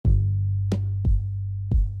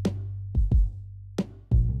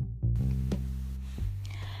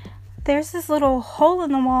There's this little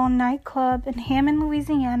hole-in-the-wall nightclub in Hammond,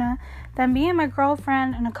 Louisiana that me and my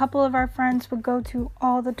girlfriend and a couple of our friends would go to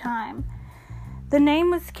all the time. The name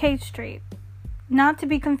was Kate Street, not to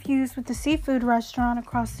be confused with the seafood restaurant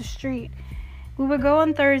across the street. We would go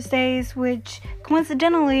on Thursdays, which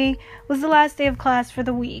coincidentally was the last day of class for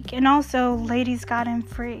the week, and also ladies got in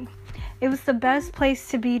free. It was the best place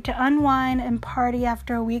to be to unwind and party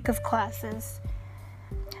after a week of classes.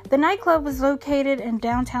 The nightclub was located in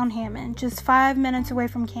downtown Hammond, just 5 minutes away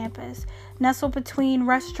from campus, nestled between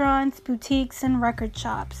restaurants, boutiques, and record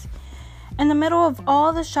shops. In the middle of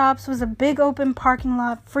all the shops was a big open parking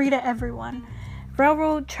lot free to everyone.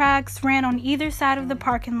 Railroad tracks ran on either side of the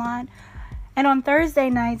parking lot, and on Thursday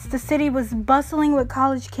nights, the city was bustling with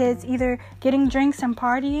college kids either getting drinks and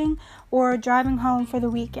partying or driving home for the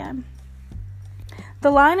weekend. The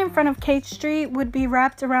line in front of Kate Street would be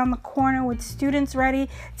wrapped around the corner with students ready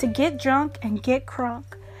to get drunk and get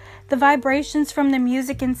crunk. The vibrations from the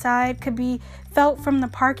music inside could be felt from the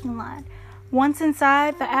parking lot. Once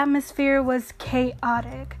inside, the atmosphere was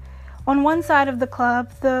chaotic. On one side of the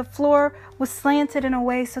club, the floor was slanted in a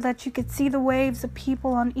way so that you could see the waves of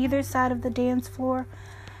people on either side of the dance floor.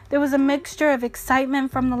 There was a mixture of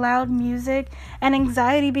excitement from the loud music and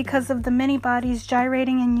anxiety because of the many bodies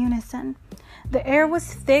gyrating in unison. The air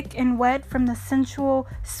was thick and wet from the sensual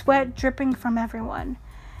sweat dripping from everyone.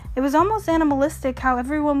 It was almost animalistic how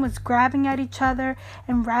everyone was grabbing at each other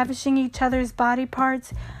and ravishing each other's body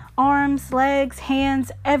parts, arms, legs,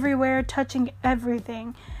 hands, everywhere, touching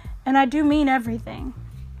everything. And I do mean everything.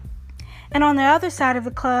 And on the other side of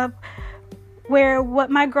the club, where what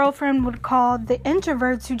my girlfriend would call the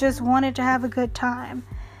introverts who just wanted to have a good time.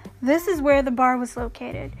 This is where the bar was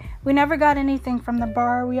located. We never got anything from the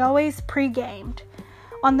bar. We always pre-gamed.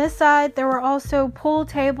 On this side, there were also pool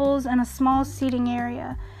tables and a small seating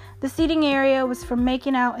area. The seating area was for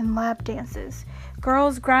making out and lap dances.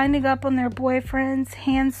 Girls grinding up on their boyfriends,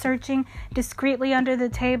 hands searching discreetly under the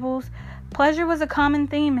tables. Pleasure was a common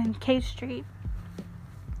theme in Kate Street.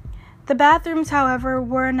 The bathrooms, however,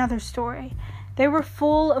 were another story. They were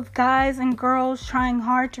full of guys and girls trying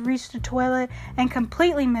hard to reach the toilet and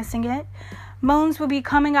completely missing it. Moans would be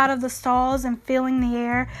coming out of the stalls and filling the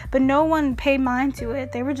air, but no one paid mind to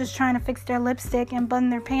it. They were just trying to fix their lipstick and button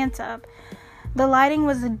their pants up. The lighting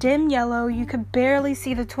was a dim yellow. You could barely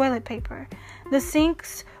see the toilet paper. The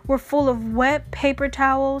sinks were full of wet paper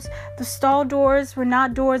towels. The stall doors were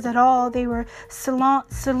not doors at all. They were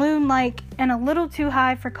saloon-like and a little too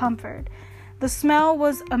high for comfort. The smell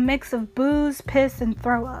was a mix of booze, piss, and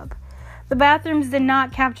throw-up. The bathrooms did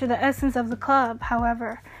not capture the essence of the club,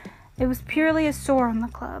 however. It was purely a sore on the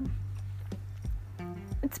club.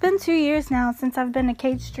 It's been 2 years now since I've been to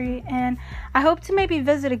Kate Street, and I hope to maybe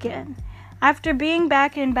visit again. After being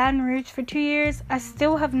back in Baton Rouge for 2 years, I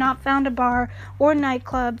still have not found a bar or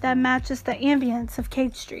nightclub that matches the ambience of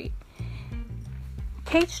Kate Street.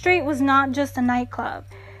 Kate Street was not just a nightclub.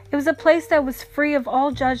 It was a place that was free of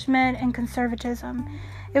all judgment and conservatism.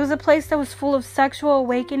 It was a place that was full of sexual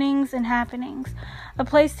awakenings and happenings. A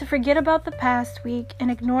place to forget about the past week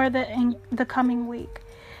and ignore the coming week.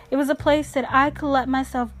 It was a place that I could let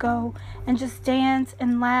myself go and just dance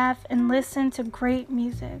and laugh and listen to great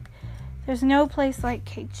music. There's no place like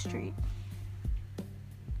Kate Street.